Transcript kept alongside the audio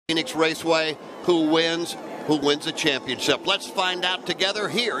Phoenix Raceway. Who wins the championship? Let's find out together.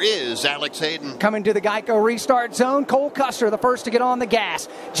 Here is Alex Hayden. Coming to the Geico restart zone, Cole Custer, the first to get on the gas.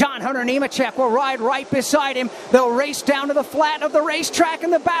 John Hunter Nemechek will ride right beside him. They'll race down to the flat of the racetrack,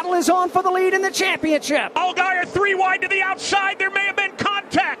 and the battle is on for the lead in the championship. Allgaier 3 wide to the outside. There may have been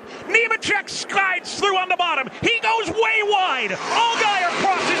contact. Nemechek slides through on the bottom. He goes way wide. Allgaier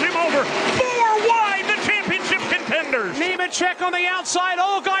crosses him over. 4 wide, the championship contenders. Nemechek on the outside,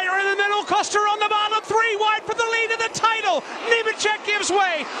 Allgaier in the middle, Custer on the bottom. 3 wide for the lead of the title. Nemechek gives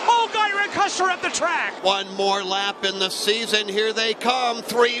way. Allgaier and Custer up the track. One more lap in the season. Here they come.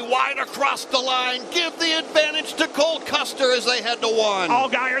 3 wide across the line. Give the advantage to Cole Custer as they head to 1.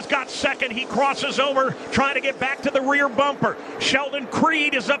 Allgaier's got second. He crosses over, trying to get back to the rear bumper. Sheldon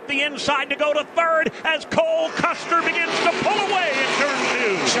Creed is up the inside to go to third as Cole Custer begins to pull away in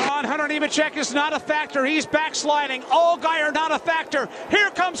turn 2. John Hunter Nemechek is not a factor. He's backsliding. Allgaier not a factor. Here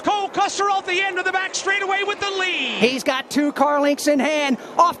comes Cole Custer off the end of the back straightaway with the lead. He's got 2 car links in hand.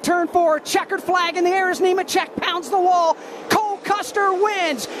 Off turn 4, checkered flag in the air as Nemechek pounds the wall. Cole Custer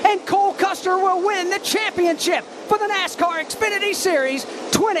wins, and Cole Custer will win the championship for the NASCAR Xfinity Series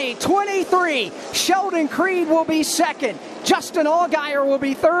 2023. Sheldon Creed will be second. Justin Allgaier will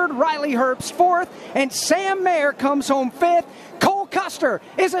be third. Riley Herbst fourth. And Sam Mayer comes home fifth. Cole Custer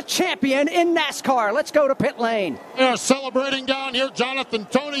is a champion in NASCAR. Let's go to pit lane. They're celebrating down here. Jonathan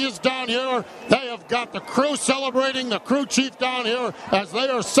Tony is down here. They have got the crew celebrating, the crew chief down here, as they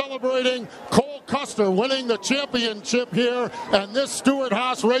are celebrating Cole Custer winning the championship here. And this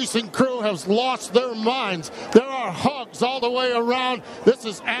Stewart-Haas racing crew has lost their minds. There are hugs all the way around. This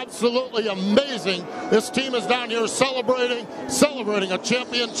is absolutely amazing. This team is down here celebrating a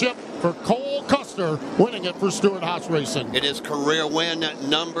championship for Cole Custer, winning it for Stewart-Haas Racing. It is career win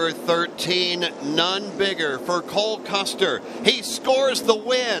number 13, none bigger for Cole Custer. He scores the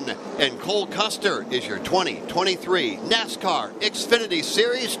win, and Cole Custer is your 2023 NASCAR Xfinity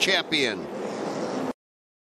Series champion.